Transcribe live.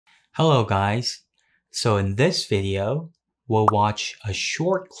Hello guys, so in this video, we'll watch a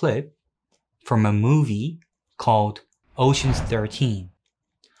short clip from a movie called Ocean's 13.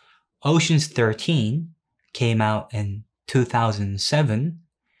 Ocean's 13 came out in 2007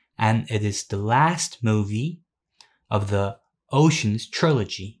 and it is the last movie of the Ocean's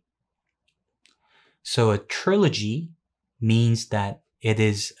trilogy. So a trilogy means that it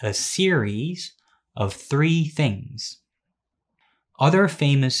is a series of 3 things. Other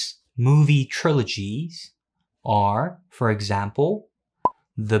famous movie trilogies are, for example,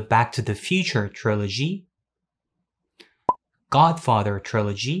 the Back to the Future trilogy, Godfather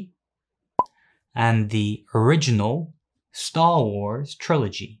trilogy, and the original Star Wars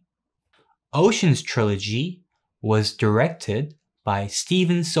trilogy. Ocean's trilogy was directed by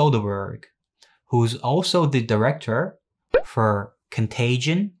Steven Soderbergh, who's also the director for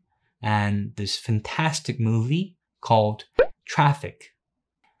Contagion and this fantastic movie called Traffic.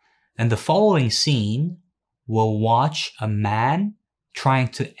 In the following scene, we'll watch a man trying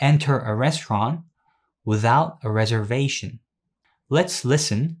to enter a restaurant without a reservation. Let's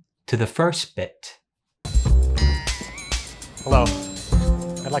listen to the first bit. Hello,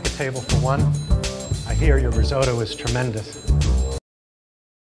 I'd like a table for 1. I hear your risotto is tremendous.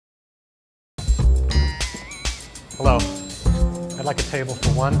 Hello, I'd like a table for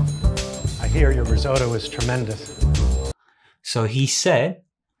 1. I hear your risotto is tremendous. So he said,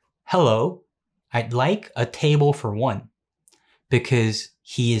 hello, I'd like a table for 1, because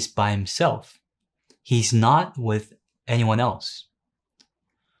he is by himself. He's not with anyone else.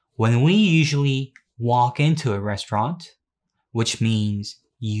 When we usually walk into a restaurant, which means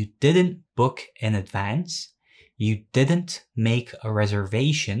you didn't book in advance, you didn't make a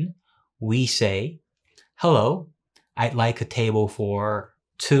reservation, we say, hello, I'd like a table for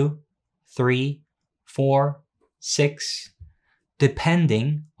 2, 3, 4, 6,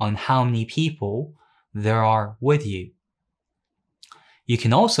 depending on how many people there are with you. You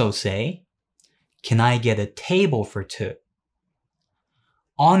can also say, can I get a table for 2?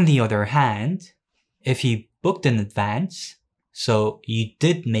 On the other hand, if you booked in advance, so you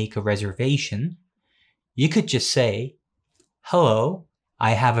did make a reservation, you could just say, hello,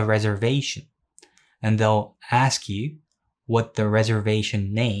 I have a reservation. And they'll ask you what the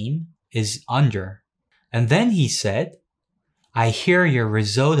reservation name is under. And then he said, I hear your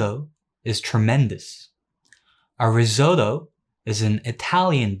risotto is tremendous. A risotto is an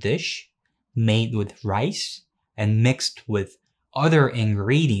Italian dish made with rice and mixed with other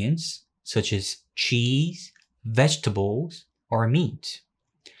ingredients such as cheese, vegetables, or meat.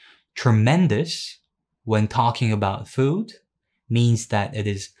 Tremendous, when talking about food, means that it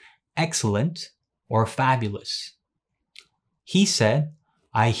is excellent or fabulous. He said,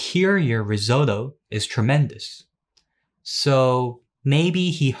 I hear your risotto is tremendous. So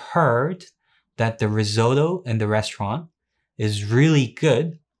maybe he heard that the risotto in the restaurant is really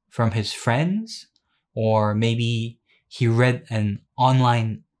good from his friends, or maybe he read an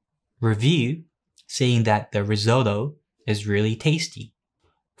online review saying that the risotto is really tasty.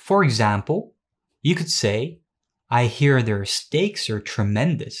 For example, you could say, I hear their steaks are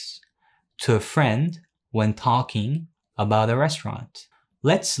tremendous to a friend when talking about a restaurant.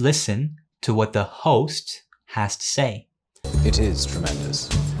 Let's listen to what the host has to say. It is tremendous.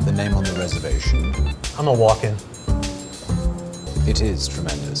 The name on the reservation. I'm a walk-in. It is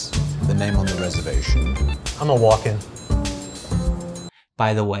tremendous. The name on the reservation. I'm a walk-in.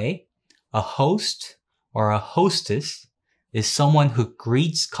 By the way, a host or a hostess is someone who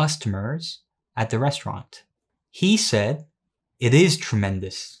greets customers at the restaurant. He said, it is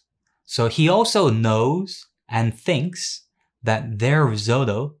tremendous. So he also knows and thinks that their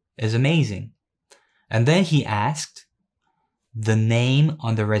risotto is amazing. And then he asked, the name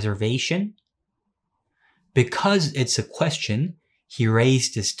on the reservation? Because it's a question, he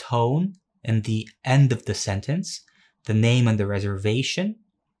raised his tone in the end of the sentence, the name on the reservation.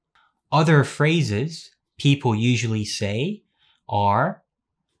 Other phrases people usually say are,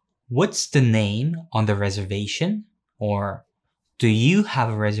 what's the name on the reservation? Or, do you have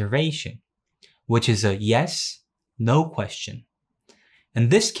a reservation? Which is a yes, no question. In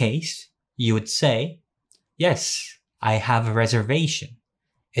this case, you would say, yes, I have a reservation.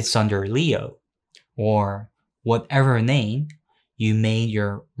 It's under Leo, or whatever name you made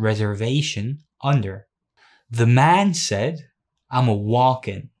your reservation under. The man said, I'm a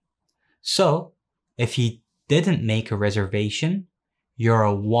walk-in. So, if you didn't make a reservation, you're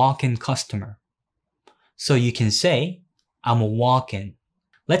a walk-in customer. So you can say, I'm a walk-in.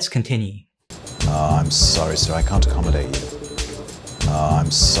 Let's continue. I'm sorry, sir, I can't accommodate you.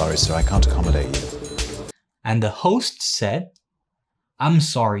 I'm sorry, sir, I can't accommodate you. And the host said, I'm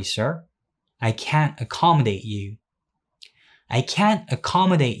sorry, sir. I can't accommodate you. I can't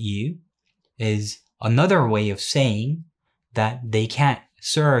accommodate you is another way of saying that they can't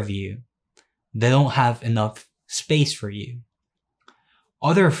serve you. They don't have enough space for you.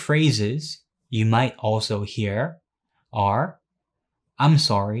 Other phrases you might also hear are, I'm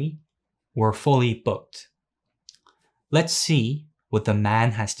sorry, we're fully booked. Let's see what the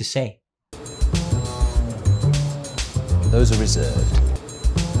man has to say. Those are reserved.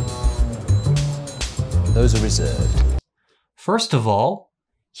 Those are reserved. First of all,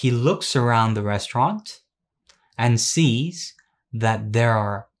 he looks around the restaurant and sees that there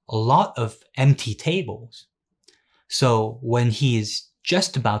are a lot of empty tables. So when he is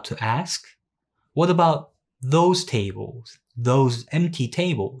just about to ask, what about those tables, those empty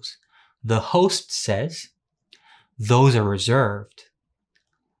tables? The host says, those are reserved.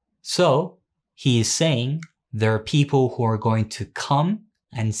 So he is saying there are people who are going to come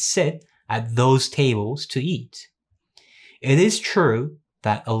and sit at those tables to eat. It is true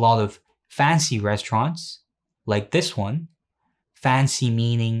that a lot of fancy restaurants, like this one, fancy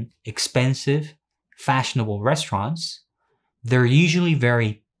meaning expensive, fashionable restaurants, they're usually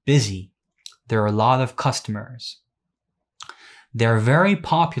very busy. There are a lot of customers. They're very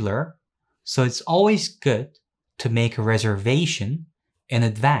popular, so it's always good to make a reservation in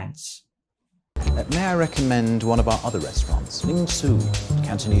advance. May I recommend one of our other restaurants? Ling Su,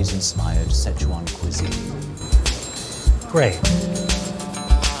 Cantonese-inspired Sichuan cuisine. Great.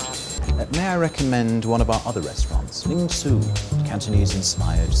 May I recommend one of our other restaurants? Ling Su,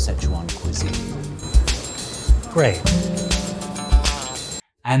 Cantonese-inspired Sichuan cuisine. Great.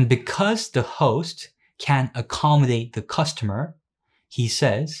 And because the host can't accommodate the customer, he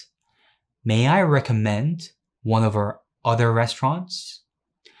says, may I recommend one of our other restaurants?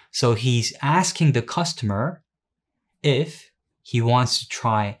 So he's asking the customer if he wants to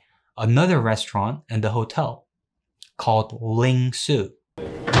try another restaurant in the hotel called Ling Su.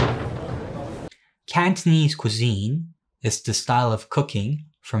 Cantonese cuisine is the style of cooking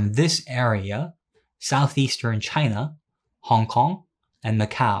from this area, southeastern China, Hong Kong, and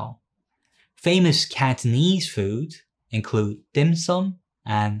Macau. Famous Cantonese food include dim sum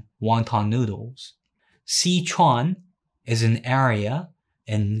and wonton noodles. Sichuan is an area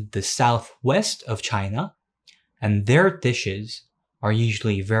in the southwest of China, and their dishes are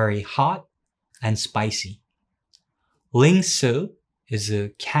usually very hot and spicy. Ling Su is a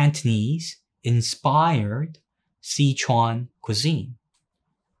Cantonese-inspired Sichuan cuisine,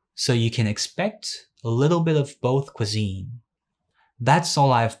 so you can expect a little bit of both cuisine. That's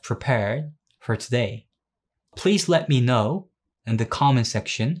all I've prepared for today. Please let me know in the comment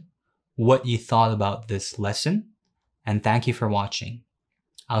section what you thought about this lesson, and thank you for watching.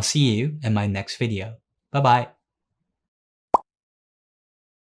 I'll see you in my next video. Bye-bye.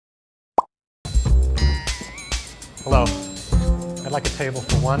 Hello. I'd like a table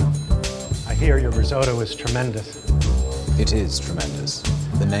for one. I hear your risotto is tremendous. It is tremendous.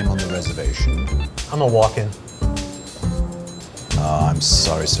 The name on the reservation? I'm a walk-in. I'm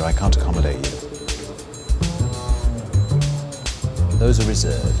sorry, sir. I can't accommodate you. Those are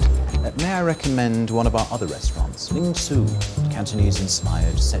reserved. May I recommend one of our other restaurants? Ling Su,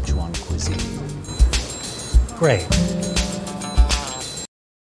 Cantonese-inspired Sichuan cuisine. Great.